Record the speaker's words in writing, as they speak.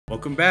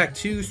Welcome back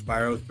to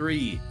Spyro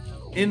 3.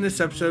 In this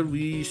episode,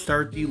 we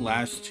start the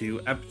last two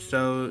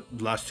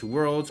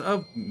worlds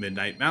of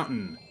Midnight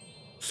Mountain.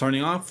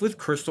 Starting off with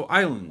Crystal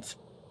Islands,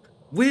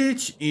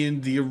 which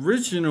in the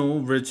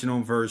original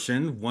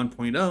version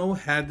 1.0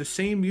 had the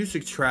same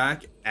music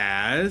track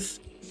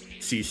as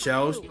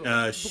Seashell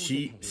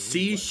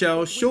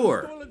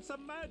Shore.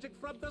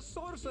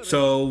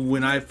 So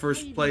when I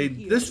first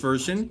played this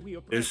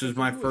version, this was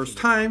my first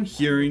time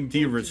hearing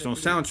the original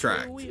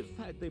soundtrack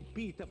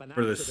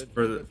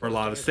for a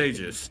lot of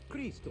stages.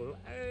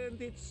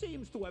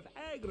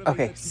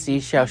 Okay,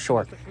 Seashell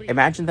Shore.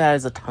 Imagine that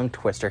as a tongue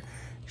twister.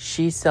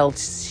 She sells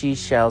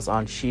seashells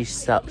on fuck,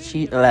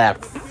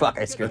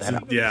 I screwed that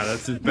up. Yeah,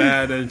 that's as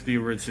bad as the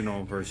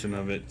original version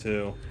of it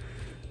too.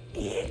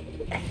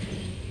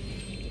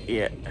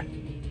 Yeah.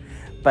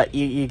 But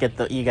you get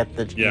the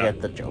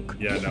joke.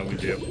 Yeah, no, we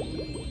do.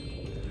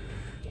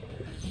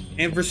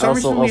 And for some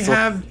reason, we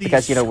have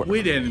these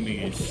squid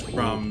enemies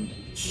from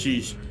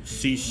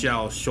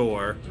Seashell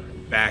Shore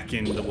back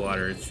in the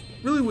water. It's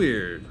really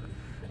weird.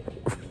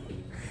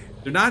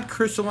 They're not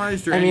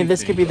crystallized or anything.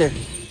 This could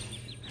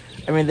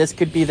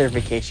be their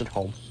vacation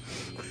home.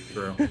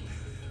 True.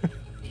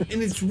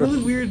 And it's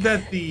really weird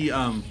that the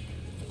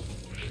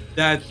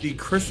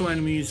crystal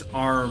enemies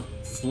are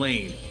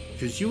flame.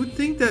 Because you would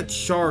think that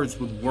shards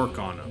would work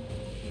on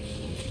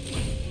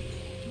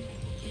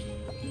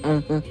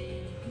them.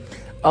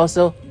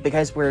 Also,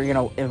 because we're,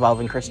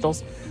 involving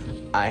crystals,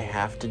 I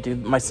have to do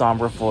my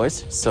somber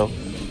voice, so...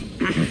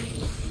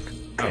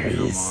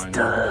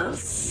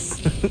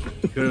 Crystals.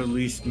 Could at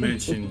least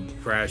mention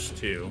Crash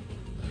 2.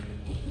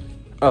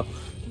 Oh.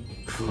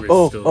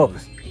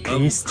 Crystals.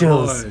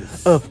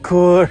 Crystals. Of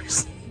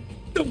course.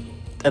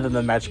 And then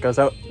the match goes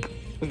out.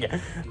 Yeah.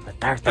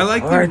 But there's the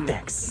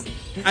vortex.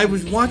 I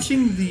was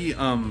watching the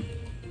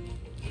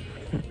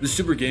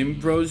Super Game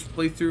Bros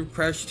playthrough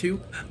Crash 2.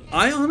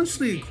 I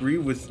honestly agree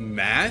with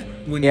Matt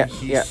when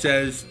he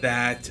says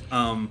that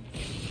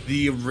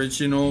the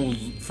original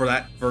for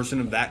that version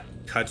of that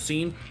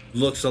cutscene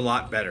looks a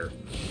lot better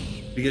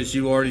because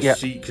you already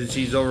see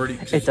he's already.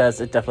 It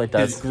does. It definitely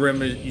does. His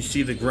grimace, you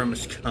see the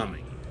grimace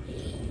coming.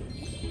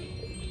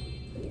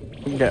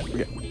 Yeah.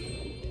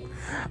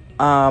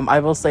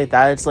 I will say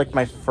that it's like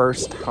the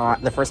first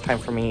time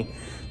for me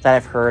that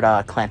I've heard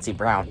Clancy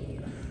Brown,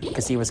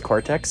 because he was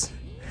Cortex.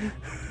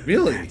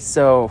 Really?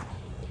 So,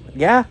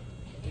 yeah.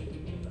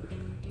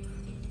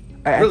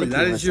 Really?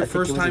 That is your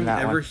first time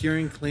ever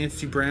hearing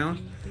Clancy Brown?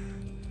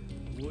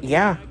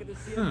 Yeah.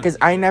 Because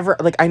I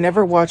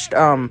never watched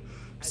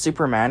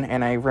Superman,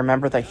 and I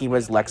remember that he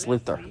was Lex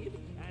Luthor.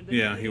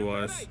 Yeah, he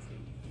was.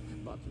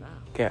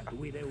 Yeah.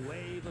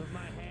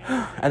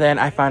 And then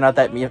I found out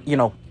that,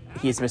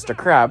 he's Mr.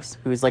 Krabs,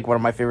 who's like one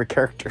of my favorite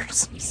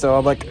characters. So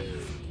I'm like...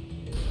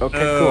 Okay,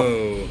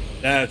 cool.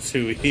 That's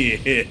who he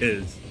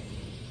is.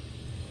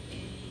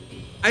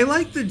 I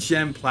like the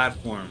gem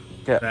platform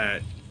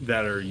that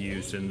are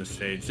used in the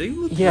stage. They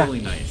look really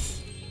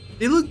nice.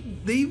 They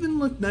even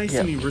look nice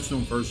in the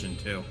original version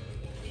too.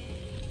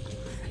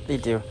 They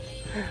do.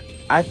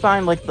 I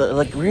find the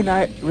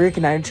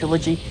Reignited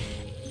trilogy,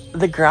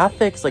 the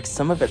graphics, like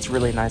some of it's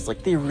really nice.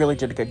 Like they really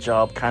did a good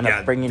job kind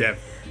of bringing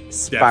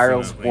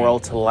Spyro's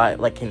world to life.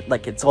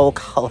 Like it's all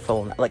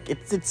colorful and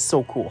it's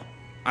so cool.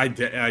 I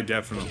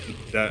definitely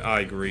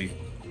agree.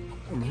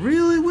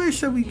 Really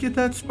wish that we get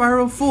that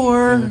Spyro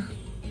 4.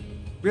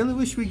 Really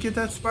wish we get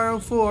that Spyro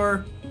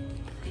 4.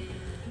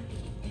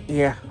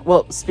 Yeah.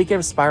 Well, speaking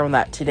of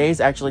Spyro,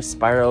 today's actually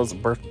Spyro's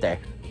birthday.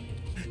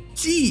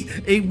 Gee,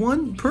 a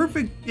one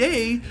perfect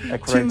day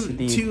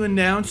to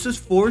announce his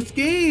fourth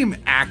game,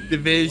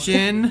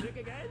 Activision.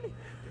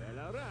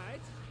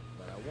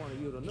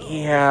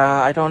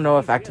 Yeah, I don't know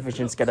if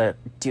Activision's gonna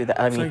do that.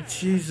 I mean,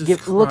 Jesus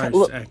Christ,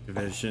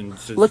 Activision.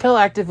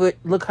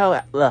 Look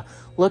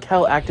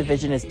how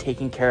Activision is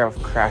taking care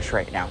of Crash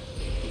right now.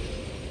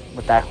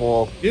 With that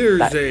whole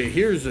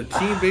here's a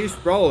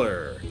team-based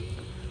brawler.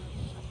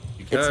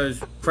 Because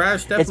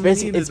Crash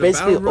definitely needs a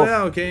battle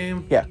royale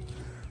game. Yeah,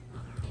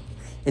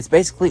 it's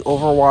basically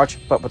Overwatch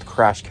but with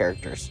Crash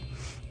characters.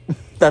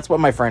 That's what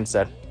my friend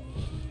said.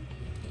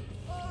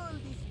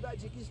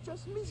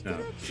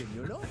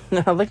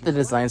 I like the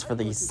designs for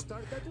these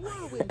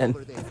and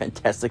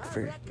Fantastic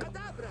Fruit.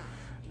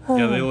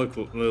 Yeah, they look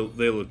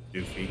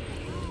goofy.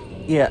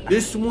 Yeah,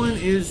 this one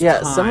is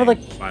timed, some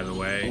of by the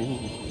way.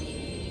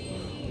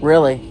 Ooh.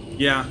 Really?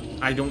 Yeah,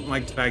 I don't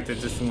like the fact that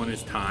this one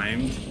is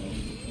timed.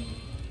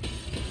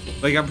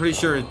 Like I'm pretty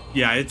sure,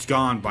 it's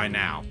gone by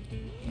now.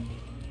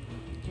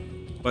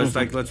 But it's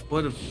like let's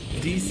put a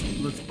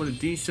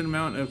decent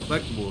amount of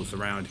collectibles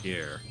around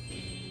here.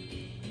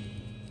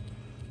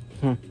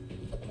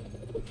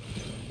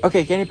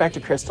 Okay, getting back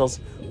to crystals,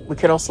 we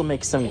could also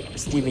make some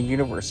Steven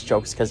Universe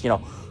jokes because,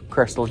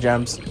 crystal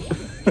gems.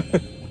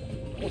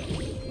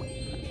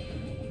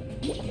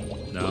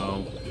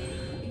 No.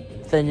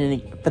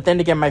 But then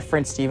again, my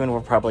friend Steven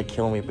will probably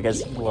kill me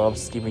because he loves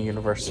Steven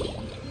Universe.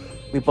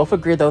 We both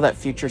agree, though, that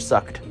Future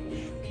sucked.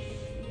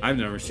 I've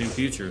never seen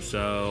Future,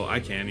 so I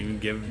can't even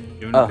give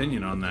an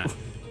opinion on that.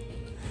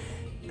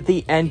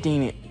 the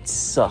ending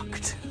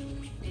sucked.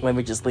 Let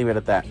me just leave it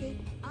at that.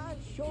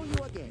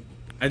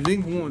 I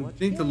think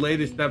the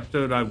latest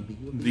episode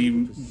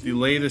the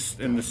latest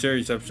in the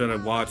series episode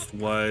I watched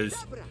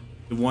was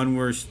the one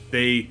where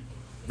they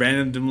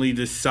randomly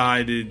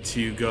decided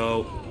to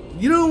go,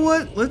 you know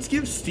what? Let's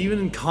give Steven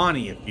and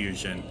Connie a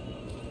fusion.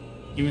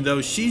 Even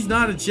though she's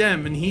not a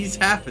gem and he's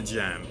half a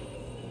gem.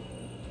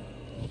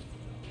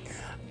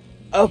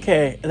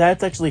 Okay,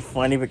 that's actually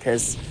funny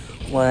because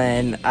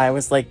when I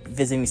was like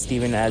visiting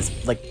Steven as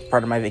like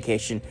part of my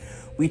vacation,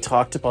 we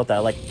talked about that.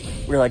 Like,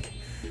 we're like,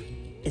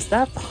 is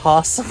that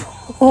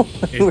possible?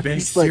 It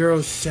makes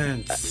zero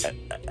sense.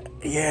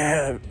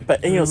 Yeah,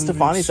 but you know,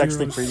 Stefani's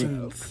actually pretty.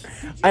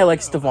 I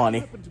like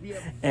Stefani,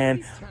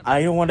 and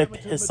I don't want to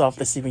piss off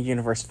the Steven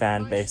Universe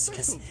fan base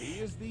because.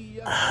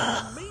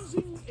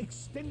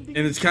 And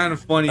it's kind of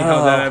funny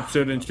how that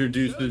episode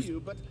introduces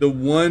the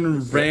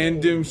one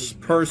random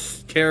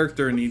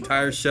character in the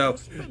entire show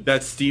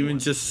that Steven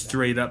just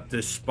straight up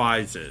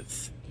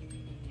despises.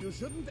 You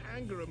shouldn't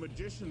anger a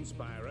magician,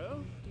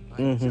 Spyro.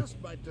 I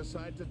just might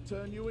decide to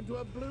turn you into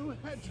a blue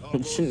hedgehog.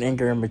 You shouldn't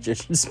anger a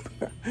magician,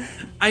 Spyro.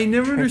 I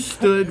never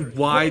understood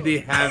why they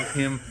have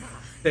him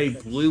say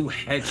blue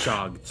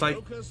hedgehog. It's like,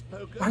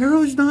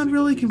 Spyro's not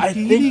really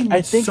competing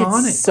with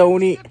Sonic. It's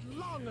Sony.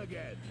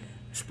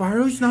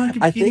 Spyro's not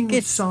competing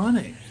with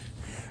Sonic.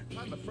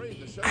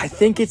 I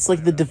think it's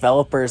like the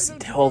developers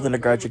holding a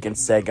grudge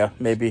against Sega,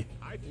 maybe.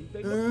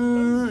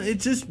 It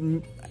just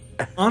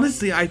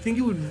honestly, I think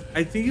it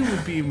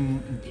would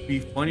be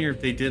funnier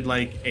if they did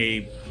like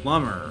a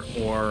plumber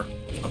or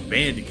a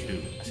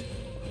bandicoot.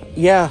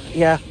 Yeah.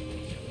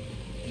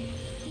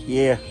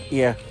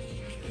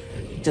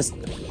 Just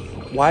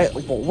why?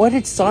 What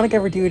did Sonic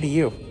ever do to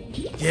you?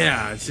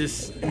 Yeah,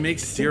 it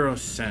makes zero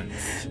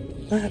sense.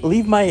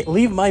 Leave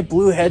my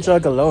blue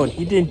hedgehog alone.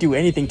 He didn't do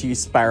anything to you,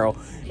 Spyro.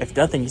 If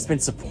nothing, he's been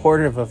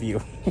supportive of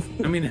you.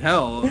 I mean,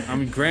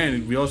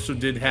 granted, we also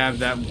did have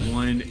that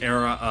one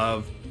era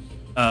of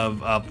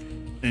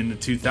in the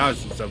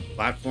 2000s of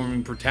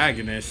platforming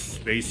protagonists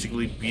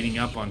basically beating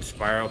up on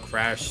Spyro,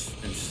 Crash,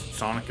 and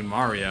Sonic and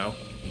Mario.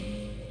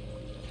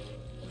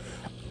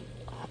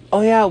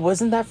 Oh yeah,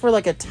 wasn't that for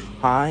like a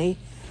tie?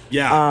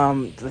 Yeah.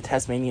 The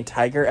Tasmanian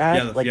Tiger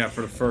ad. Yeah,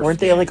 for the first. Weren't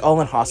they like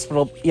all in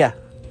hospital? Yeah.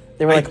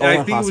 They were like all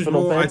in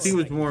hospital beds. I think it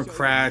was more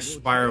Crash,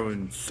 Spyro,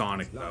 and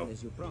Sonic though.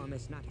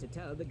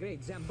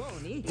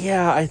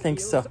 Yeah, I think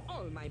so.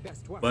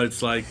 But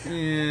it's like,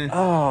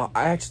 Oh,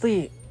 I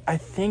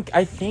think,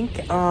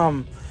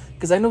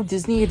 because I know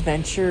Disney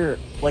Adventure,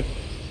 like,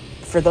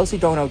 for those who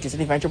don't know,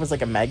 Disney Adventure was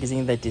like a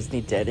magazine that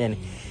Disney did, and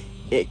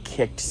it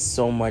kicked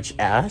so much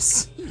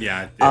ass.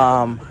 Yeah. It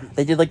did.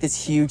 They did like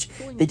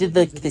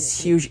this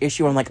huge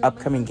issue on like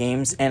upcoming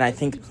games, and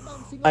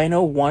I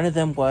know one of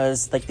them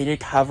was like they did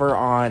cover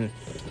on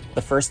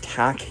the first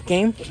Hack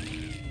game.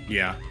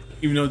 Yeah,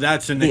 even though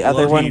that's a Nickelodeon the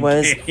other one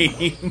was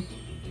game.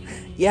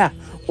 Yeah,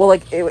 well,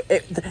 like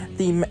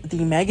the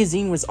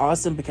magazine was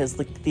awesome because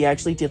like they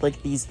actually did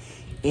like these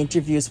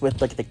interviews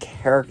with like the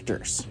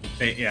characters.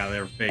 They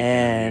were fake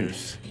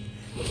interviews.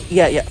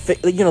 Yeah,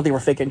 they were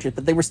fake interviews,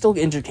 but they were still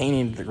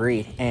entertaining to the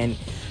degree. And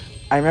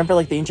I remember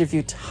like they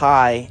interviewed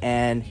Ty,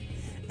 and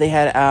they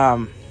had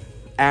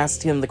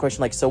asked him the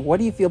question like, so what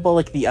do you feel about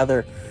like the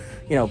other,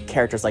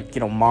 characters like,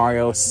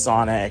 Mario,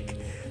 Sonic,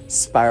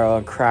 Spyro,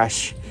 and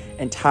Crash?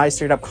 And Ty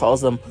straight up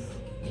calls them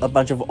a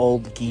bunch of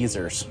old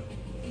geezers.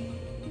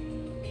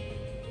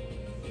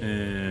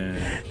 I'm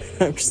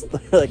just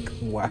like,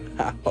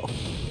 wow.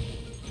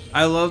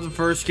 I love the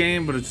first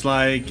game, but it's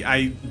like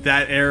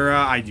that era.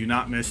 I do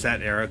not miss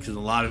that era because a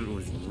lot of it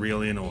was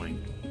really annoying.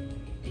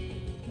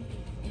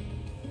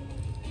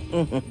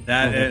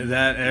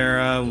 That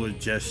era was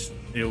just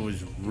a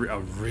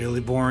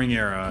really boring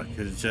era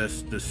because it's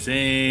just the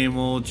same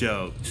old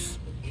jokes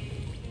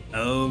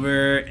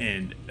over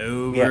and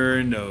over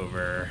and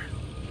over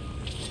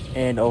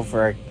and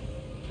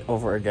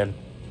over again.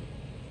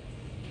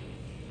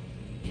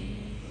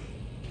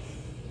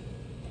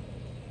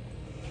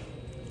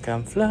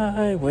 Come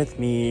fly with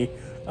me,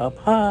 up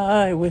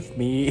high with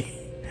me.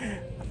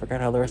 I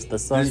forgot how the rest of the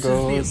song goes.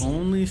 This is the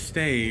only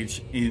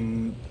stage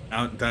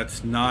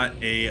that's not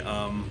a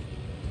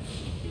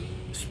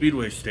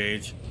speedway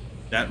stage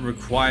that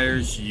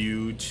requires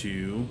you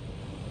to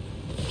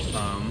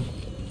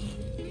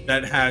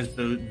that has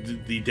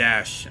the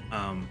dash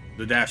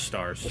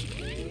stars.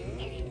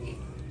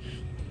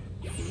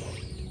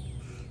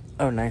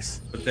 Oh,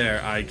 nice. But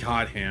there, I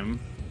caught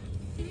him.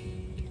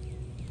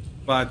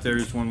 But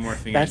there's one more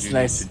thing That's I do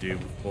nice. need to do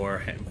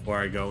before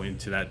I go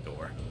into that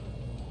door.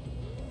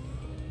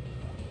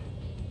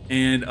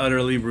 And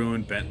utterly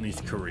ruin Bentley's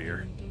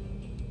career.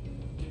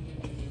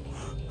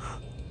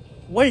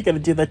 Why are you gonna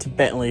do that to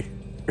Bentley?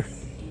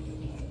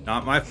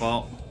 Not my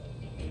fault.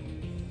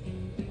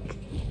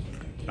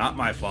 Not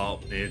my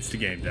fault. It's the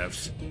game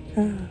devs.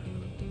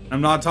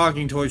 I'm not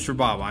talking Toys for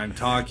Bob. I'm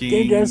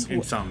talking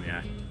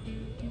Insomniac.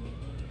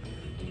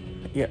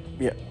 Yep.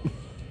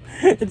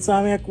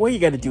 Insomniac, why you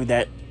gotta do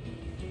that?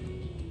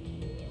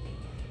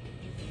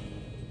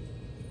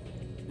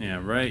 Yeah,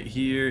 right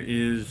here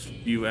is a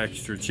few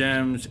extra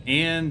gems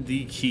and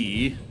the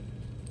key.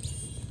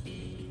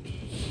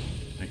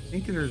 I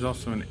think there's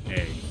also an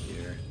egg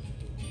here.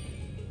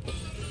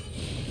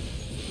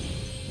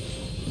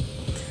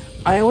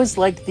 I always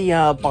liked the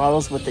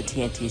bottles with the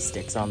TNT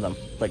sticks on them.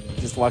 Like,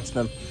 just watch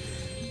them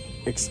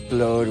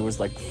explode. It was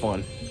like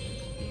fun.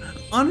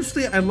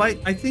 Honestly,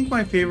 I think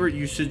my favorite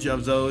usage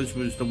of those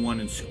was the one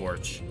in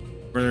Scorch,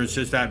 where there's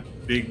just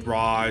that big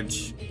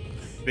barrage,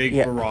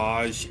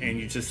 and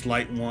you just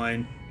light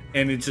one,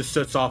 and it just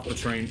sets off the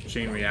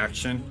chain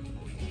reaction.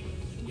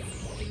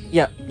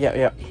 Yeah.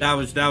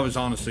 That was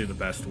honestly the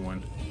best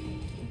one.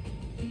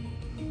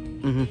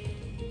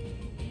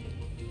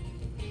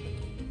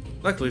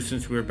 Luckily,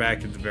 since we were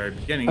back at the very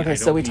beginning. Okay,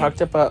 so we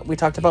talked about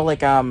like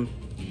Go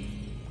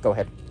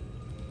ahead.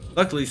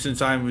 Luckily, since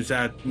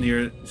that's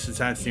near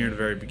the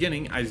very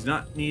beginning, I do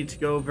not need to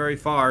go very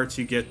far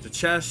to get the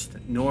chest,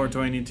 nor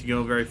do I need to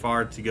go very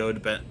far to go to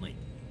Bentley.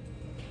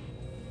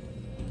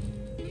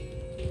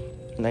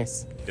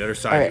 Nice. The other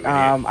side. All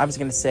right. I was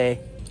gonna say.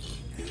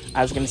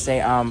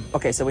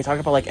 Okay, so we talked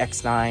about like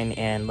X9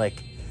 and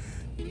like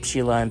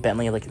Sheila and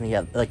Bentley like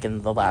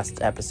in the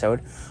last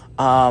episode.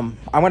 I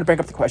want to bring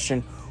up the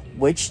question: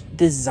 which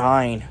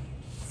design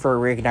for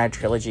Reignited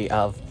Trilogy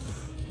of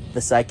the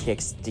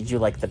sidekicks did you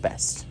like the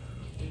best?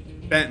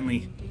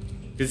 Bentley,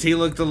 because he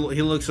looks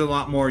a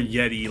lot more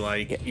Yeti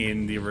like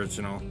in the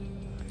original.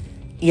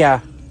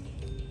 Yeah.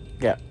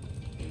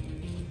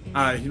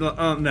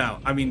 No,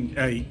 I mean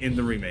in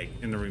the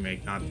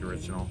remake, not the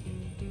original.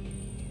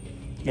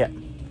 Yeah.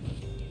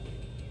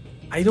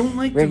 I don't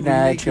like the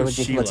remake of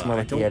Sheila.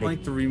 I don't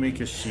like the remake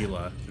of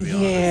Sheila, to be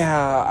honest.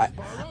 Yeah,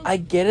 I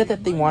get it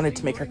that they wanted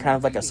to make her kind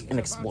of like an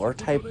explorer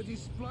type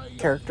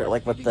character,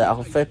 like with the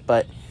outfit,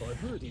 but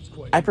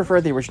I prefer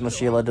the original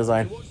Sheila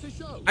design.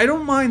 I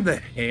don't mind the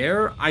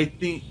hair. I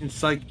think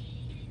it's like,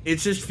 it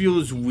just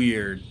feels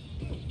weird.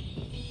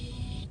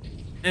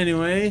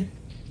 Anyway,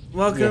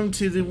 welcome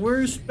to the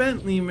worst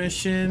Bentley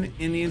mission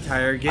in the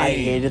entire game. I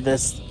hated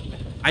this.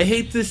 I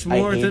hate this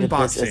more than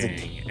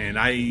boxing, and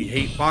I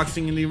hate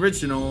boxing in the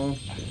original,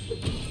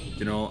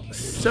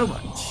 so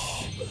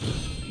much.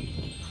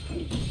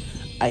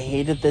 I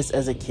hated this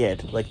as a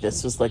kid. Like,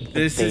 this was like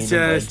this is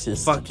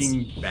just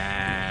fucking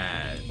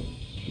bad.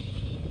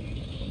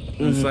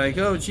 It's like,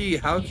 oh gee,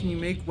 how can you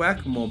make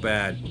whack-a-mole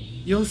bad?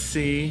 You'll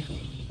see.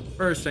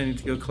 First, I need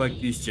to go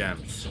collect these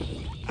gems.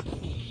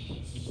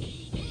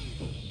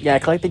 Yeah,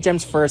 collect the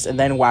gems first, and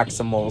then whack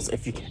some moles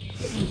if you can.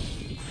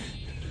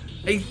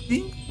 I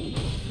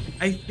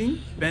think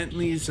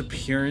Bentley's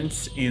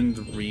appearance in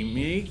the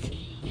remake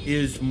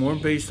is more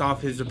based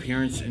off his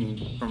appearance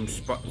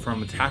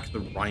from Attack of the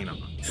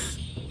Rhinos.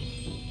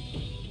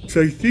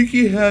 So I think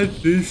he had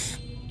this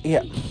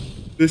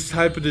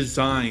type of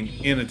design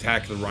in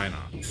Attack of the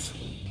Rhinos.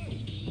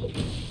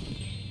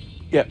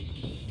 Yep.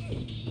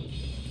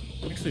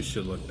 Actually,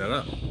 should look that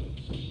up.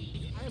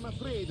 I am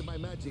afraid my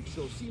magic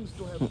show seems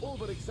to have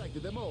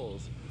overexcited them all.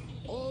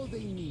 All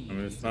they need. I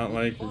mean, it's not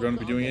like we're going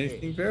to be doing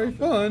anything very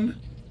fun.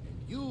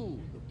 You look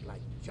like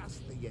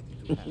just the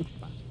Yeti to have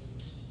fun.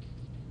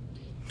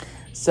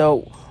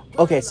 So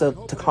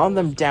to calm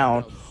them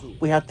down,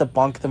 we have to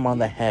bonk them on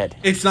the head.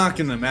 It's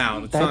knocking them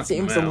out. That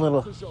seems a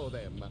little.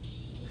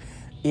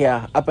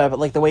 Yeah, but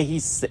like the way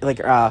he's like,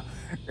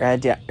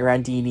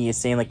 Randini is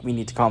saying like we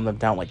need to calm them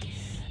down. Like,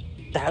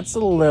 that's a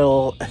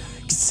little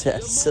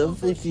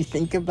excessive if you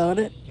think about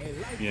it.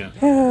 Yeah.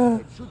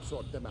 Should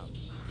sort them out,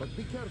 but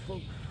be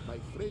careful. My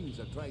friends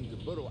are trying to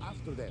burrow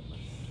after them.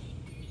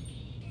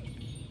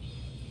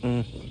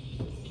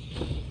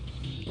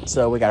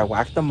 So we gotta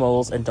whack the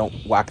moles and don't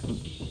whack them.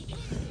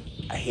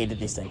 I hated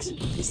these things.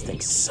 These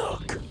things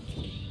suck.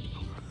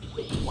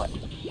 What?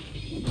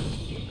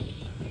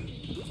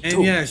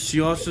 And yes,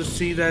 you also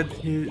see that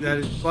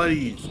his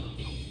buddies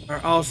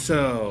are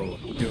also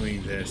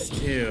doing this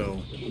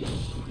too.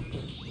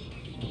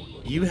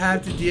 You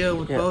have to deal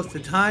with both the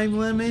time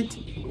limit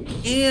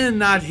and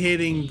not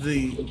hitting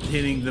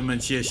the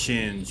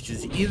magicians,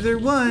 because either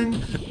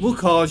one will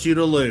cause you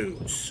to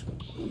lose.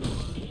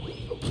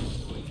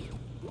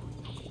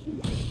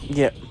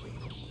 Yep.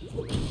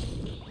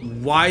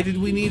 Why did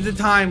we need the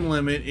time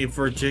limit if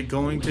we're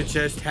going to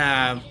just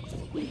have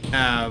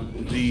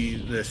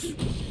the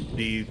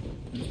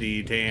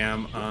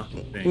damn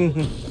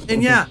thing?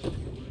 And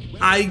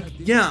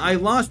I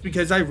lost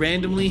because I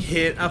randomly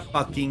hit a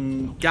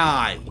fucking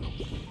guy.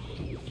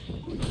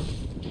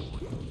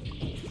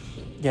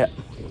 Yeah.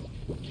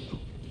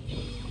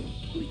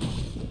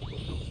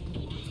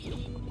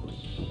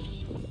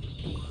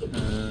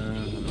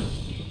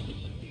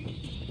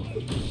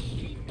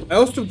 I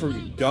also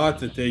forgot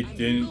that they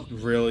didn't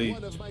really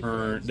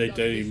turn.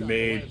 They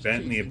made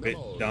Bentley a bit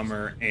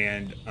dumber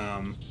and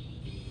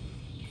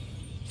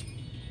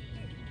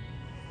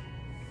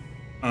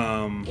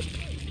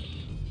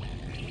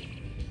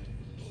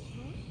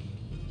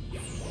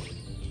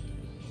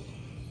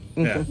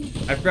yeah,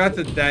 I forgot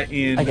that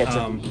in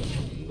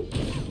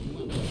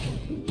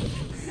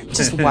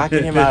just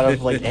whacking him out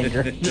of like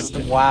anger. Just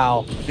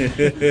wow.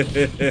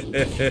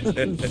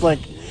 It's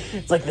like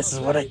this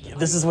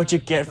is what you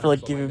get for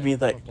like giving me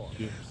that.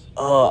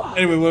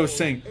 Anyway, what I was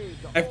saying,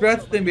 I forgot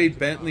that they made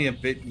Bentley a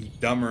bit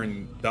dumber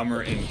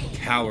and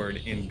coward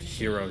in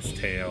Hero's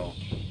Tale.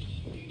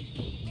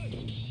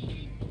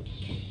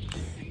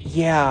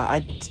 Yeah,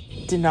 I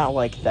did not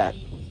like that.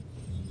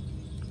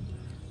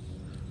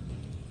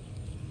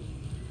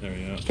 There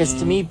we go. Because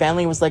to me,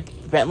 Bentley was like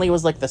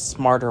the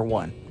smarter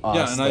one.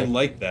 Honestly. Yeah, and I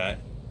like that.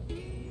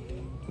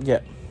 Yeah.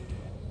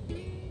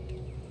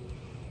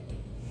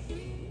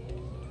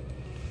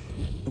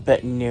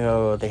 But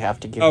no, they have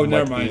to give. Oh,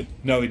 never mind.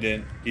 No, he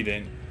didn't. He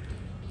didn't.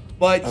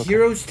 But okay.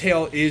 Hero's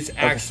Tale is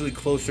actually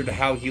closer to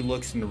how he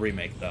looks in the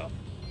remake, though.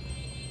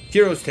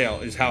 Hero's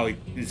Tale is how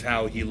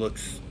he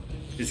looks.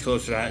 Is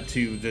closer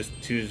to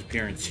his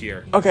appearance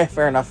here. Okay,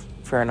 fair enough.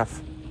 Fair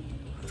enough.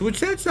 So which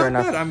that's not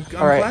bad. I'm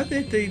glad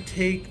that they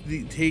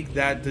take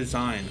that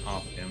design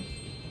off him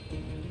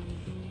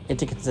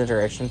into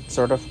consideration,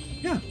 sort of.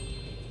 Yeah.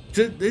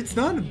 It's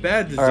not a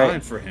bad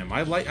design for him.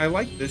 I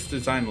like this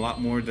design a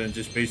lot more than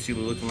just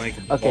basically looking like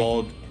a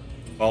bald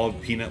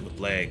peanut with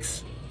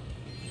legs.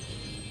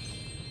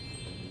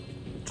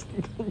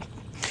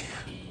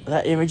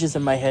 That image is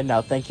in my head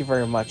now. Thank you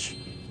very much.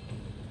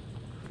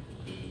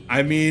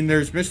 I mean,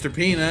 there's Mr.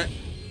 Peanut.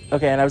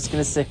 Okay, and I was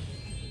gonna say,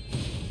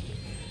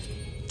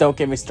 don't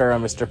get me started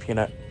on Mr.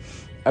 Peanut.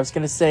 I was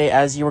gonna say,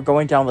 as you were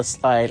going down the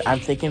slide,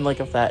 I'm thinking like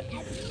of that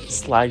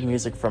slide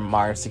music from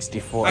Mario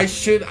 64. I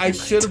should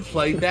have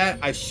played that.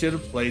 I should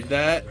have played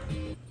that,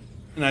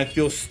 and I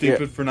feel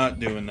stupid for not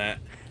doing that.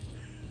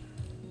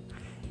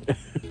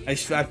 I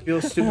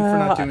feel stupid for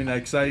not doing that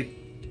because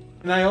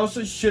I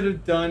also should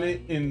have done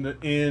it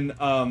in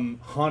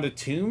Haunted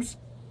Tombs.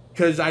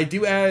 Because I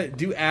do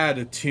add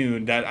a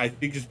tune that I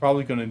think is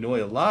probably going to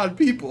annoy a lot of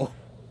people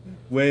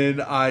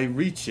when I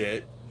reach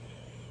it.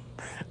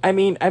 I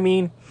mean,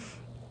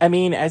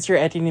 as you're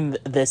editing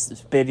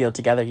this video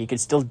together, you can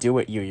still do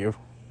it, Yu.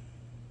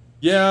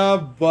 Yeah,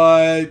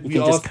 but we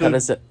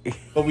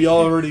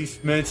already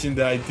mentioned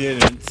that I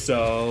didn't,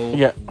 so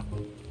yeah.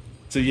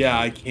 So yeah,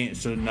 I can't.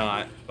 So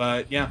not.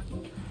 But yeah.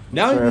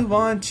 Now we move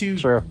on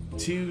to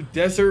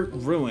Desert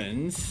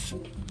Ruins.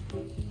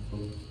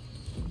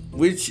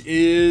 Which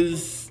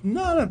is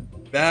not a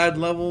bad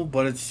level,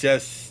 but it's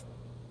just...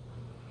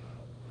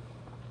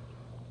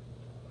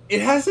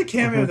 It has a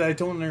cameo that I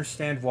don't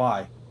understand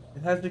why.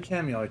 It has a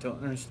cameo, I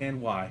don't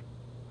understand why.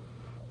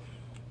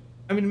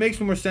 I mean, it makes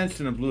more sense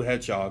than a blue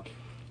hedgehog.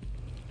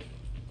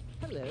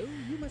 Hello,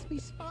 you must be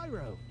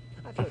Spyro.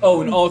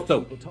 Oh, and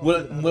also,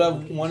 what I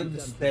wanted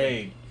to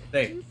say,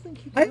 I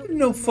have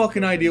no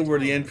fucking idea where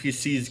the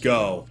NPCs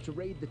go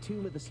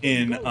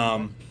in,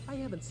 I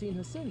haven't seen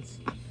her since.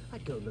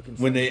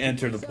 When they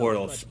enter the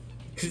portals.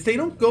 Because they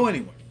don't go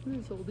anywhere.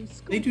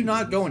 They do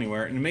not go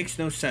anywhere, and it makes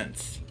no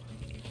sense.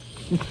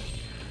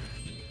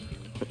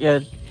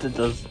 Yeah, it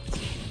does.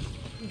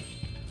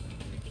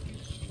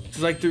 It's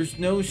like there's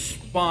no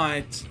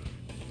spot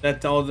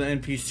that all the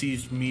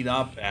NPCs meet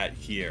up at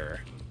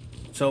here.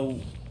 So,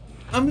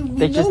 I mean,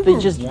 they just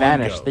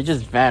vanish. Goes. They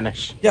just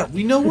vanish. Yeah,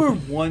 we know where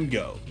one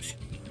goes,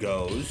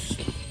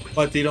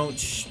 but they don't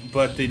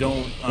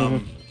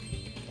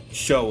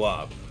show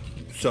up.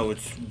 So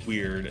it's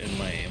weird and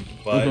lame,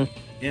 but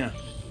yeah.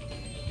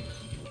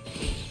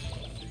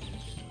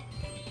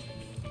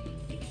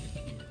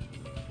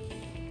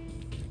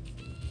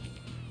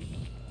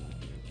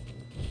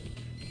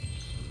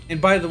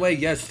 And by the way,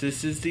 yes,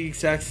 this is the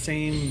exact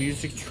same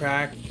music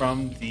track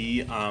from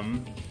the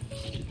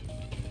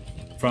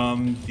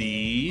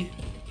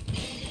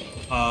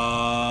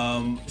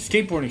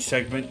skateboarding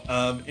segment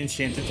of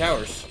Enchanted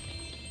Towers.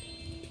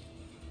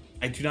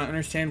 I do not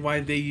understand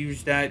why they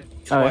used that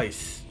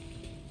twice.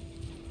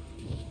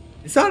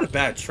 It's not a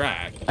bad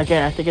track.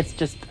 Again, I think it's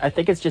just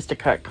to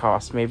cut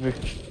costs, maybe.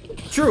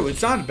 True,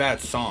 it's not a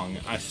bad song.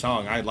 I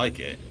like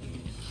it.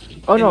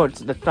 Oh no,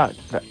 it's not.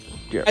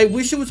 Yeah. I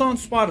wish it was on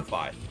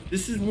Spotify.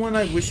 This is one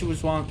I wish it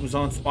was on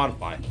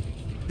Spotify,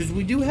 because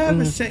we do have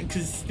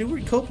because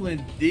Stuart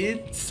Copeland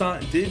did put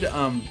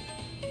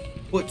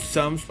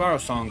some Spyro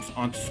songs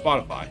onto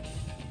Spotify.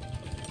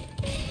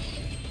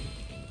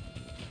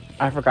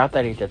 I forgot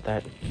that he did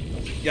that.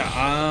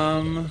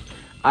 Yeah.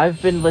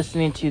 I've been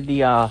listening to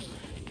the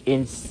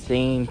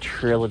Insane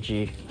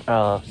Trilogy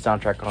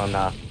soundtrack on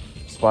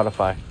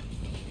Spotify.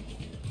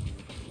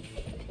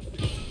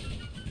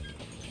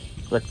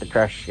 Like the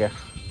Crush, yeah.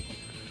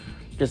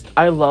 Just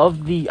I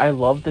love the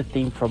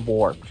theme from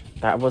Warped.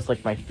 That was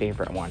like my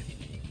favorite one.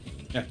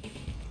 Yeah.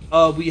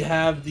 We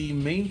have the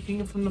main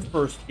theme from the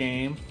first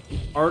game,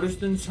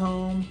 Artisan's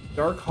Home,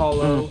 Dark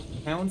Hollow,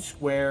 Town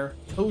Square,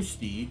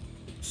 Toasty,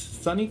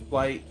 Sunny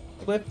Flight,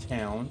 Cliff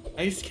Town,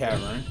 Ice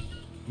Cavern,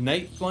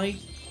 Night Flight,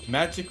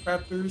 Magic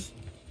Raptors,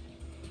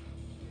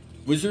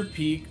 Wizard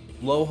Peak,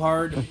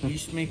 Blowhard,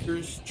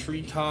 Beastmakers,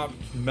 Treetop,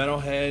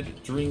 Metalhead,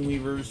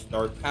 Dreamweavers,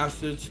 Dark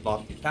Passage,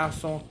 Lofty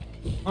Castle,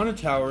 Haunted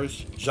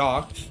Towers,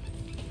 Jocks,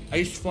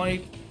 Ice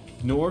Flight,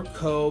 Nor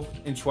Cove,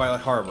 and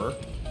Twilight Harbor.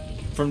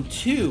 From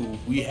 2,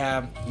 we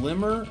have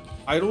Glimmer,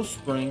 Idle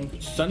Spring,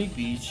 Sunny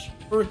Beach,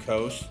 Fur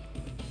Coast,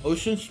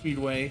 Ocean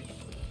Speedway,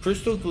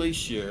 Crystal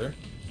Glacier,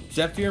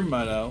 Zephyr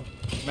Meadow,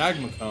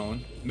 Magma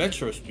Cone,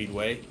 Metro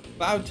Speedway,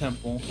 Cloud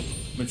Temple,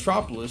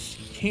 Metropolis,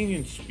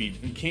 Canyon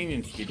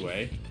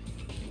Speedway.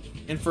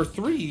 And for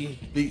 3,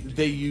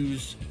 they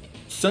use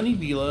Sunny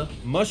Villa,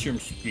 Mushroom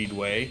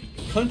Speedway,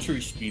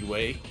 Country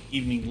Speedway,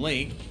 Evening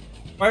Lake,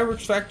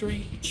 Fireworks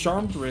Factory,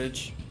 Charmed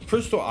Ridge,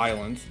 Crystal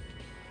Islands,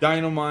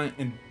 Dynamite,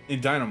 and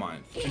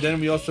Dynamite. And then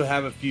we also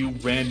have a few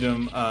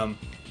random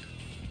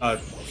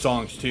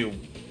songs too,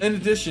 in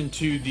addition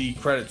to the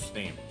credits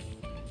theme.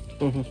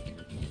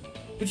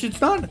 Which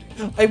it's not.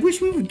 I wish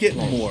we would get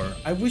more.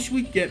 I wish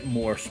we'd get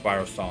more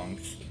Spyro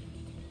songs.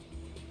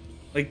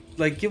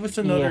 Like give us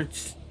another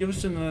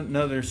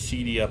another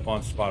CD up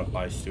on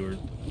Spotify, Stuart,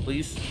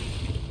 please.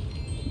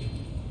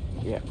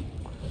 Yeah.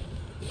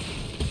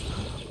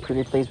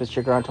 Pretty please with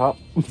sugar on top.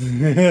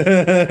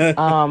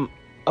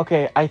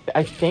 Okay, I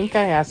think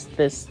I asked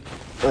this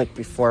like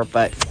before,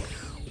 but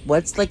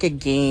what's like a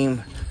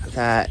game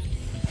that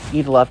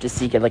you'd love to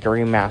see get like a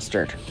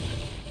remastered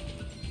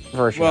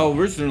version? Well,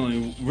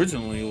 originally it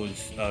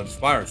was the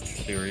Spyro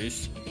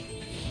series,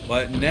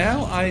 but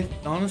now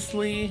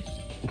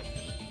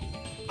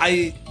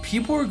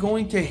people are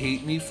going to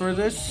hate me for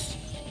this.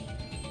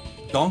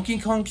 Donkey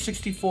Kong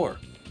 64.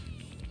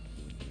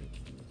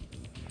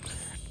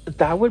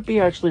 That would be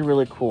actually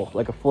really cool,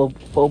 like a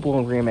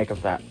full-blown remake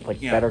of that,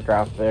 like better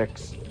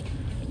graphics.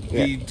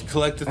 The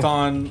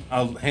collectathon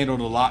handled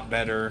a lot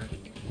better.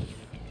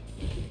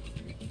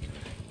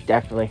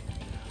 Definitely.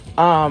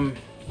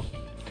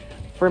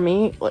 For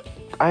me,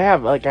 I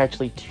have like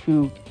actually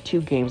two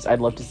games I'd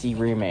love to see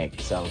remake.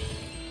 So,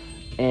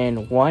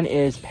 and one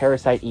is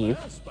Parasite Eve.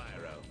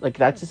 Like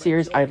that's a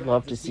series I'd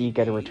love to see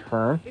get a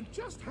return.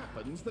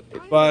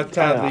 But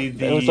sadly,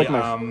 the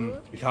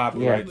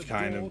copyright's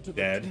kind of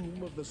dead.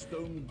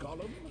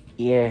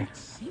 Yeah,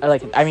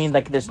 I mean,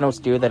 there's no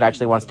studio that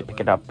actually wants to pick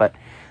it up. But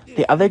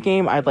the other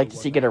game I'd like to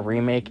see get a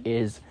remake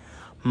is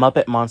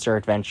Muppet Monster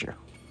Adventure.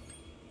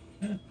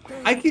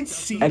 I can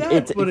see and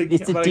that, but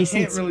decent... I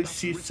can't really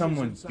see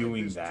someone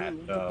doing that,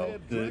 though.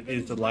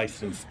 It's a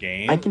licensed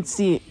game. I can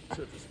see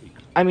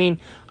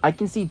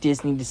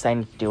Disney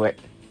deciding to do it.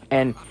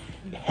 And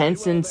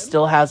Henson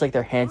still has like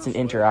their Henson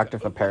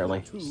Interactive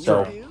apparently,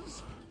 so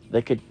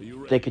they could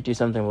do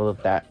something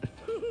with that.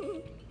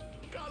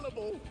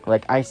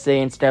 Like I say,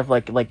 instead of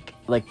like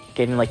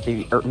getting like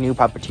the new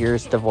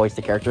puppeteers to voice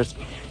the characters,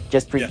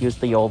 just reuse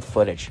the old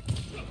footage.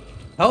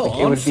 Oh, like,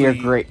 it would be a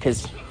great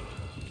because.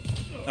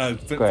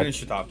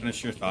 Finish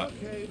your thought.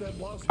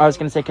 I was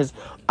gonna say because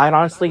I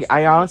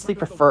honestly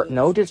prefer,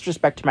 no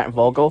disrespect to Matt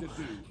Vogel,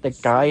 the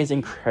guy is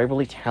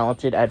incredibly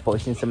talented at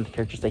voicing some of the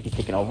characters that he's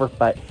taken over,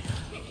 but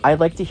I'd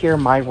like to hear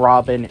my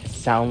Robin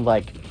sound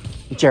like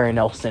Jerry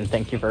Nelson.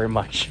 Thank you very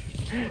much.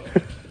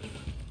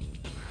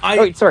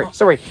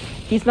 Sorry.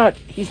 He's not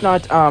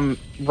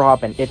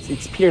Robin.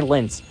 It's Peter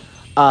Linz,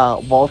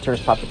 Walter's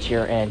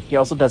puppeteer, and he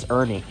also does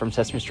Ernie from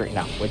Sesame Street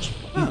now, which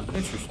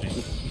interesting.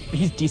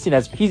 He's decent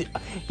as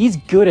he's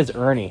good as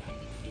Ernie.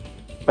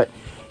 But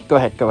go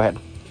ahead.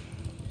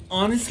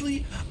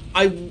 Honestly,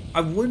 I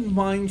wouldn't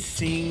mind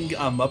seeing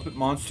Muppet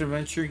Monster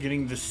Adventure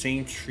getting the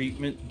same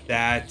treatment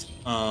that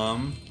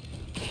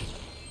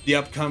the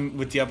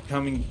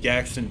upcoming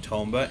Gax and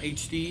Tomba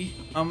HD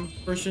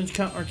versions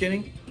are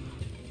getting.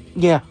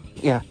 Yeah.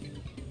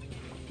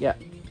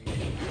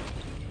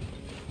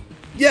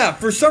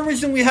 For some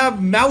reason we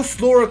have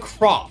Mouse Laura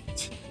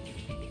Croft.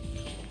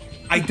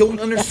 I don't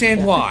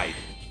understand why.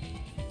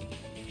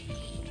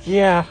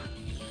 Yeah.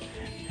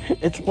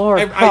 It's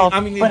Laura Croft,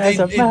 but as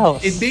a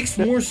mouse. It makes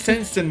more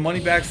sense than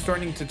Moneyback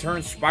starting to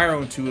turn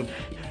Spyro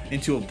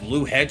into a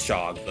blue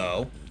hedgehog,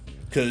 though,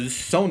 because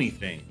Sony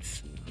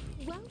things.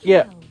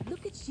 Yeah.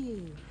 Look at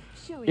you.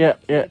 Yeah.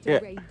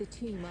 Raid the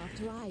tomb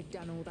after I've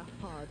done all the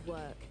hard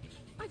work.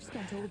 I've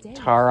spent all day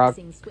Tara.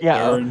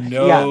 Yeah.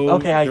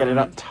 Okay, I get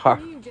it.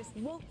 Tara.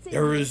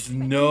 There is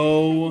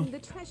no.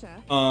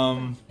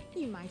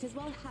 You might as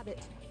well have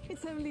it.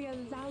 It's only a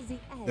lousy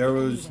egg. There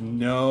was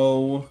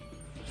no.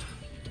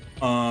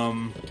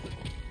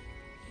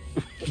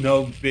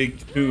 No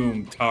big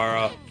tomb,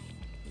 Tara.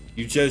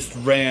 You just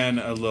ran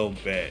a little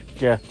bit.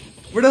 Yeah.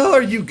 Where the hell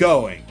are you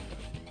going?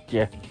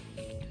 Yeah.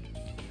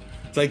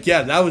 It's like,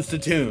 yeah, that was the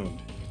tomb.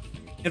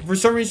 And for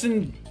some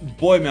reason,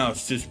 Boy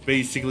Mouse just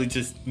basically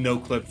just no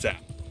clips out.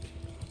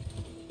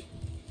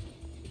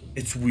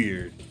 It's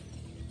weird.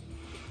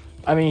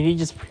 I mean,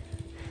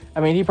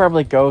 he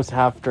probably goes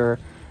after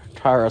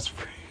Tara's.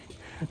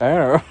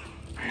 I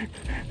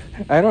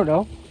don't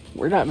know.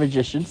 We're not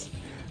magicians.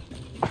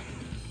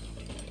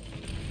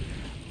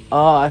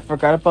 Oh, I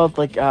forgot about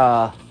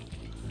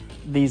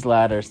these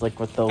ladders, like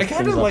with those things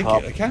on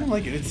top. I kind of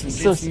like it. It's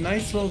a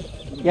nice little.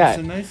 Yeah. It's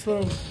a nice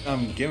little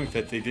gimmick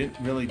that they didn't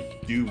really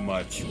do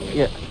much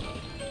with.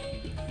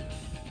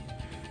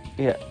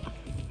 Yeah.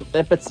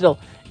 But still,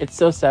 it's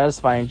so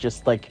satisfying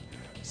just like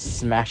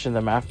smashing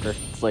them after.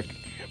 It's like.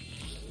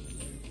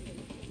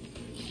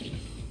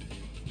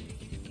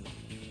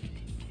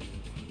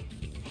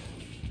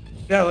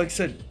 Yeah, like I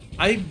said,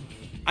 I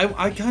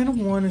kind of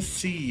want to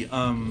see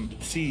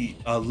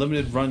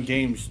Limited Run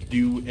Games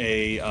do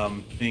a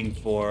thing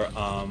for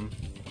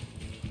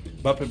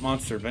Muppet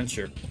Monster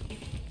Adventure.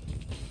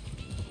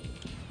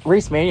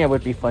 Race Mania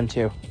would be fun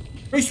too.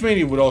 Race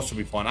Mania would also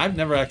be fun. I've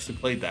never actually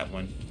played that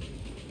one.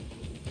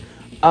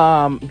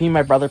 Me and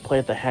my brother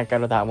played the heck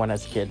out of that one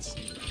as kids.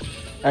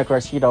 And of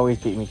course, he'd always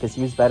beat me because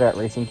he was better at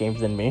racing games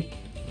than me.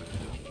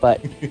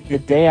 But the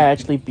day I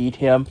actually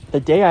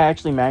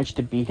managed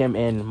to beat him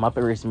in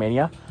Muppet Race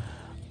Mania,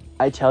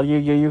 I tell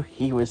you,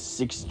 he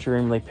was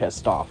extremely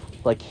pissed off.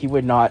 Like, he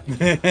would not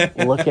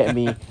look at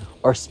me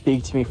or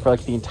speak to me for,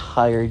 like, the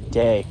entire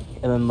day.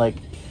 And then, like,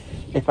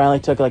 it finally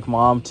took, like,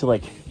 Mom to,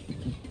 like,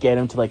 get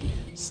him to, like,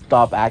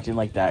 stop acting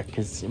like that.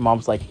 Because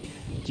Mom's like,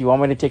 do you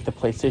want me to take the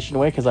PlayStation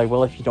away? Because I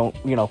will if you don't,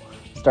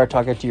 start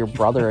talking to your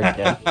brother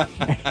again.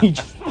 He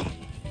just...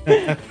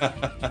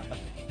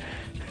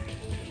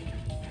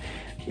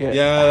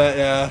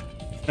 Yeah,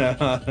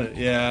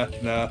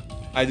 no.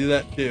 I do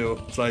that too.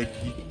 It's like,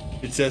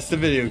 it's just a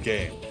video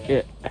game.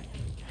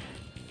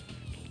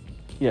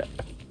 Yeah.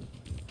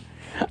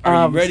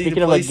 Are you ready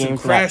to play some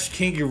Crash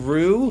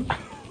Kangaroo?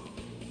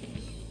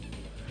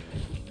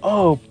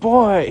 Oh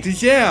boy.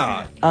 It's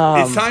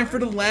time for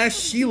the last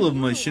Sheila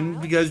mission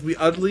because we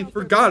utterly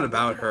forgot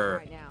about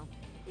her.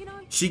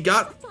 She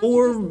got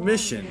 4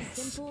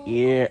 missions.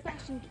 Yeah.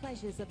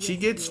 She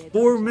gets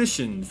 4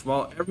 missions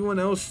while everyone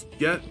else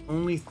get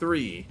only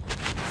 3.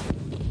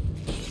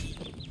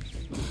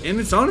 And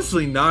it's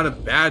honestly not a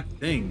bad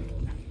thing.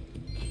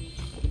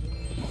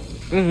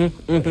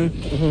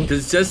 Because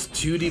it's just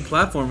 2D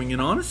platforming, and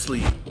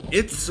honestly,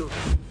 this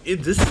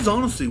is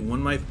honestly one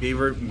of my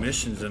favorite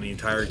missions in the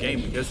entire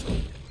game because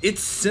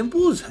it's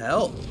simple as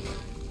hell.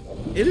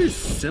 It is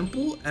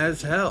simple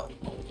as hell.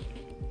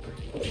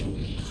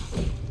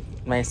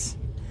 Nice.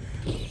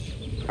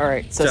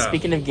 Alright, so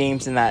speaking of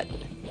games in that...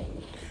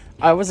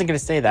 I wasn't going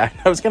to say that.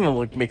 I was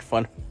going to make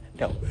fun.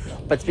 No.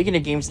 But speaking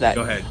of games that...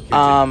 Go ahead.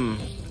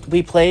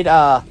 We played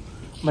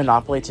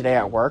Monopoly today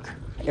at work.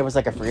 It was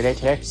like a free day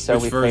today, so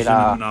Which we version played...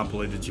 of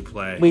Monopoly did you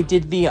play? We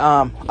did the...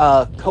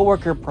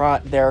 coworker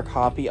brought their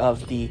copy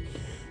of the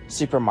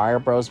Super Mario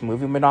Bros.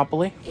 Movie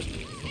Monopoly.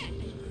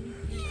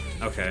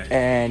 Okay.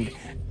 And...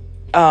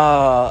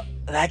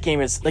 that game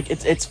is... like,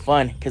 it's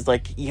fun, because,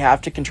 like, you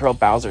have to control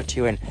Bowser,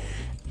 too, and...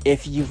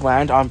 if you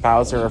land on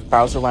Bowser, or if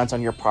Bowser lands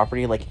on your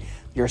property, like,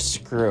 you're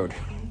screwed.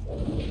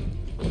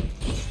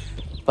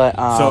 But,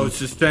 so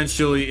it's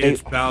essentially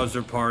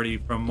Bowser Party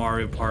from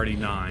Mario Party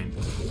 9.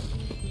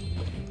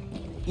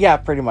 Yeah,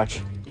 pretty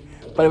much.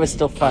 But it was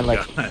still fun.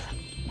 Like,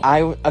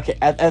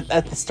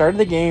 at the start of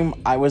the game,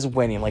 I was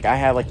winning. Like, I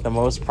had, like, the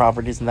most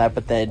properties in that,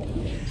 but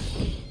then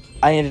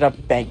I ended up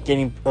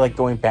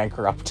going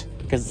bankrupt.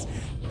 Because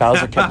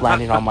Bowser kept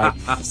landing on my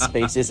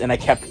spaces, and I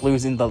kept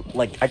losing the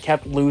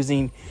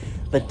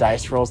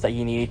dice rolls that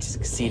you needed to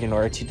succeed in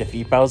order to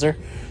defeat Bowser.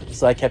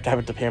 So I kept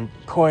having to pay him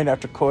coin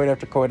after coin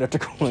after coin after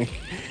coin.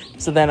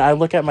 So then I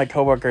look at my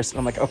coworkers and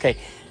I'm like, okay,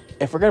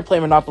 if we're going to play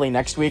Monopoly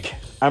next week,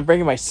 I'm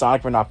bringing my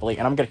Sonic Monopoly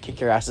and I'm going to kick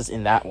your asses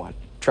in that one.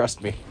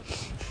 Trust me.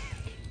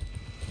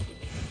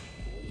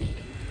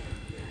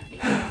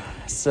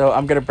 So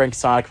I'm going to bring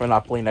Sonic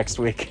Monopoly next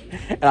week.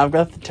 And I'm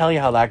going to tell you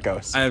how that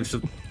goes. I have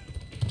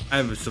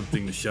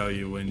something to show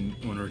you when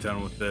we're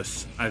done with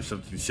this.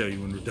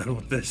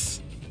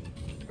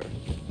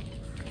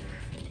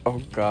 Oh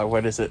god,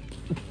 what is it?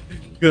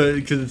 Good,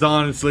 because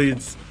honestly,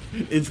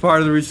 it's part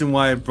of the reason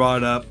why I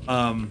brought up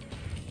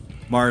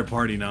Mario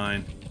Party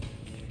 9.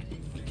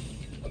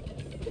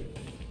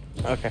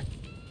 Okay.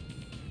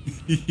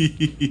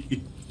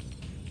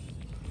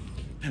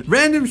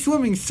 Random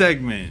swimming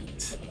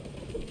segment.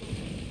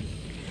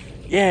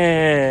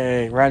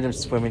 Yay! Random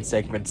swimming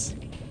segments.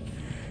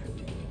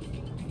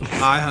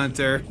 Hi,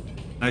 Hunter.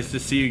 Nice to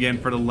see you again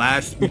for the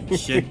last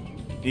shit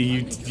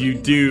you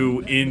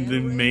do in the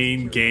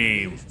main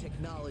game.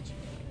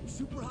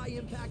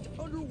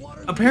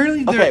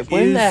 Apparently there is...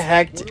 when the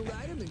heck...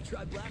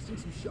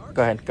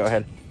 Go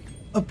ahead.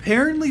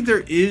 Apparently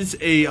there is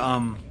a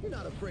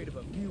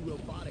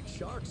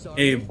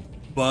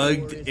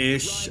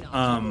bugged-ish,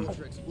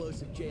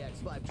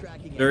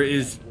 there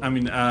is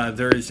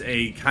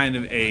a kind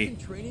of a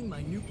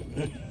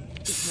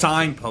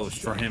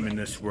signpost for him in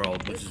this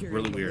world, which is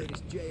really weird.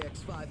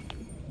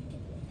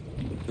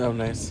 Oh,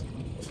 nice.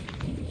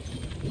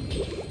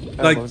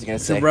 Like, what was I gonna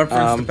say?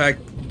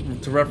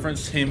 To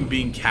reference him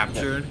being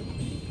captured.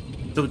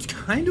 So it's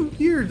kind of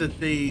weird that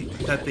they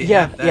have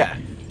that. Yeah.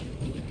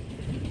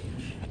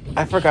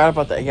 I forgot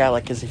about that. Yeah,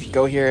 like, because if you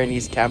go here and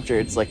he's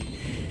captured, it's like,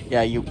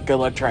 yeah, you good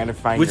luck trying to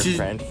find your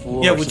friend.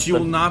 Fool, yeah, which you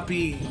will not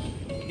be.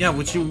 Yeah,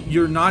 which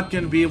you're not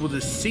going to be able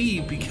to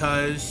see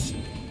because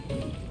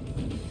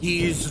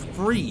he's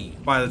free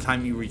by the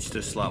time you reach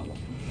this level.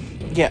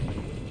 Yeah,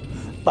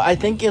 but I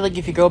think like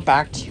if you go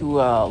back to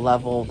a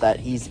level that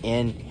he's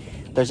in,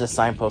 there's a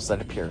signpost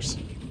that appears.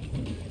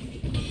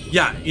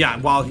 Yeah,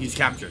 while he's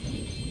captured.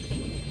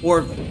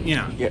 Or,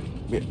 Yeah.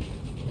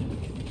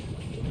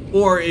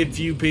 or if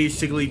you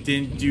basically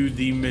didn't do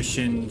the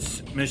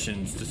missions,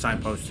 the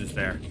signpost is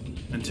there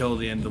until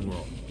the end of the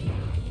world.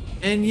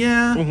 And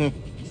yeah,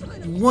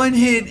 one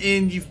hit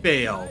and you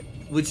fail,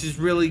 which is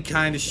really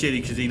kind of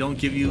shitty because they don't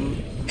give you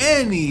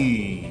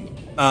any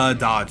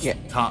dodge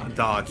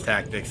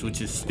tactics,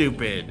 which is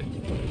stupid.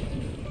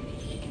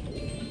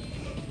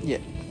 Yeah.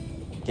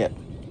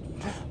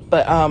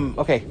 But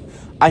okay,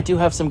 I do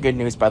have some good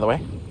news, by the way.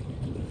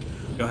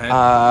 Go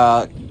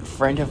ahead.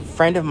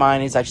 Friend of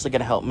mine is actually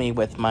going to help me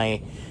with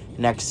my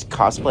next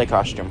cosplay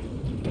costume.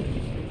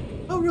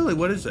 Oh, really?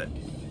 What is it?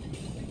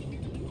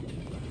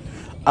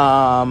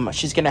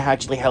 She's going to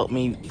actually help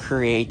me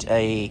create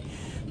a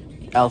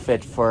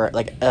outfit for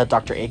like a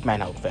Dr.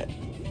 Eggman outfit.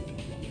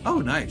 Oh,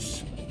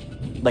 nice.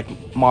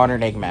 Like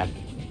modern Eggman,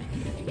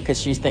 because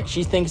she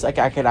thinks like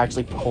I could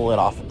actually pull it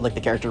off, like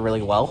the character,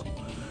 really well.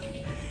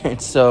 And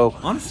so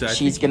honestly,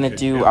 she's gonna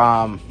do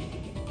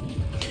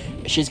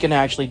she's gonna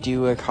actually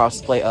do a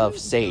cosplay of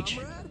Sage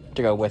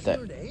to go with it.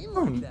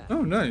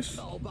 Oh, nice.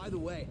 Oh, by the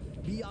way,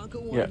 Bianca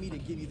wanted Yeah. me to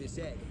give you this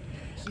egg.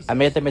 I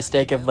made the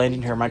mistake of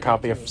lending her my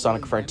copy of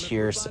Sonic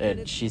Frontiers,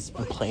 and she's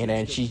been playing it,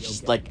 and she's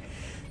just like,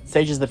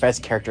 Sage is the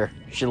best character.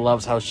 She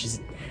loves how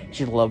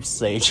she loves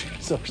Sage.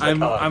 So she's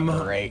like, I'm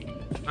great.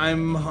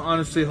 I'm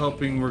honestly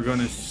hoping we're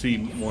gonna see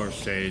more of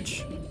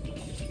Sage.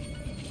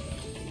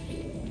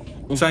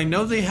 So I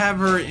know they have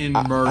her in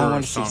Murder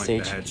of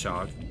Sonic the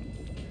Hedgehog.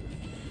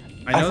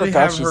 I know they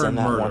have her in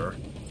Murder.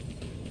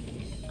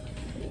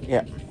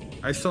 Yeah.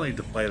 I still need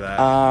to play that.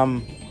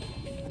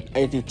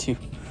 I do too.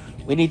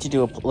 We need to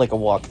do a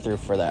walkthrough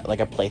for that,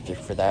 like a playthrough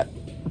for that.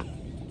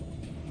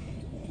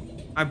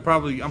 I'm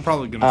probably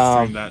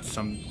gonna stream that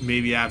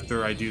maybe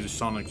after I do the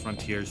Sonic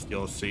Frontiers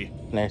DLC.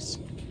 Nice.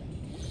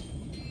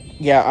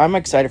 Yeah, I'm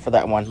excited for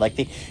that one.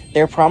 Like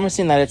they're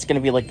promising that it's gonna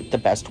be like the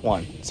best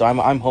one, so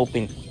I'm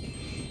hoping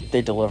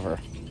they deliver.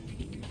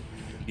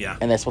 Yeah.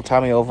 And this will tie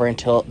me over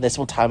until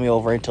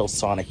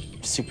Sonic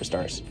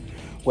Superstars,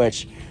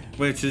 which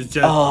is just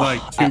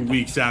like 2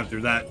 weeks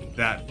after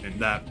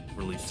that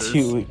releases.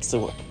 2 weeks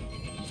away.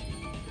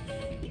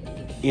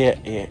 Yeah.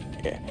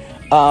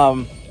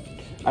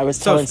 I was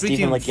telling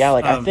Steven, like,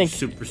 I think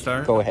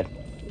Superstar. Go ahead.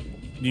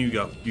 You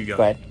go. Go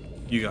ahead.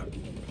 You go.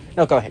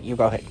 No, go ahead. You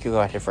go ahead. You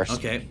go ahead first.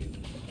 Okay.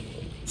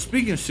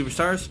 Speaking of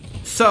superstars,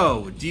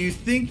 so do you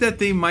think that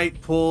they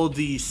might pull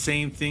the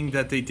same thing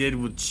that they did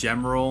with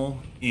Gemerald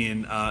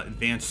in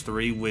Advance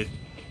 3 with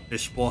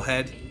Fishbowl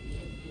Head?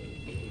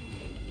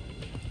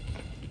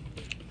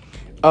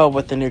 Oh,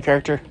 with the new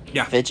character?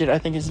 Yeah. Fidget, I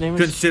think his name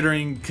is.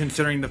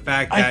 Considering the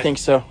fact that I think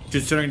so.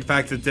 Considering the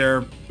fact that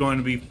they're going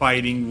to be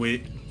fighting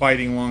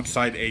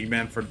alongside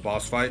Eggman for the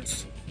boss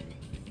fights.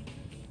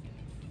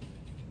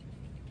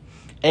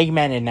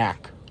 Eggman and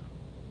Knack.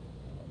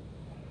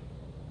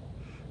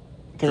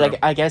 Because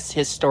I guess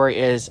his story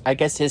is,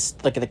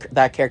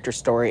 that character's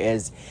story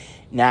is,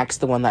 Knack's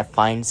the one that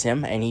finds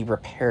him and he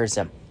repairs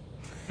him.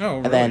 Oh, really?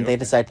 And then they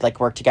decide to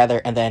work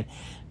together, and then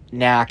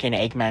Knack and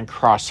Eggman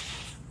cross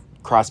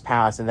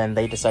paths, and then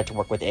they decide to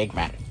work with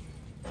Eggman.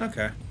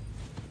 Okay.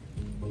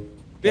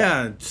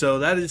 Yeah, so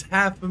that is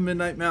half of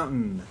Midnight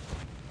Mountain.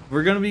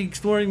 We're going to be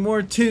exploring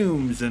more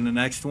tombs in the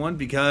next one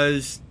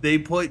because they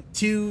put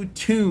 2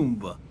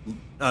 tomb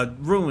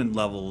ruin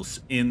levels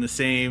in the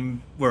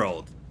same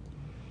world.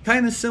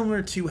 Kind of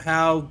similar to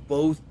how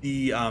both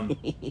the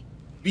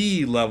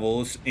B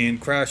levels in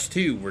Crash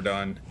 2 were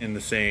done in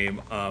the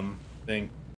same thing.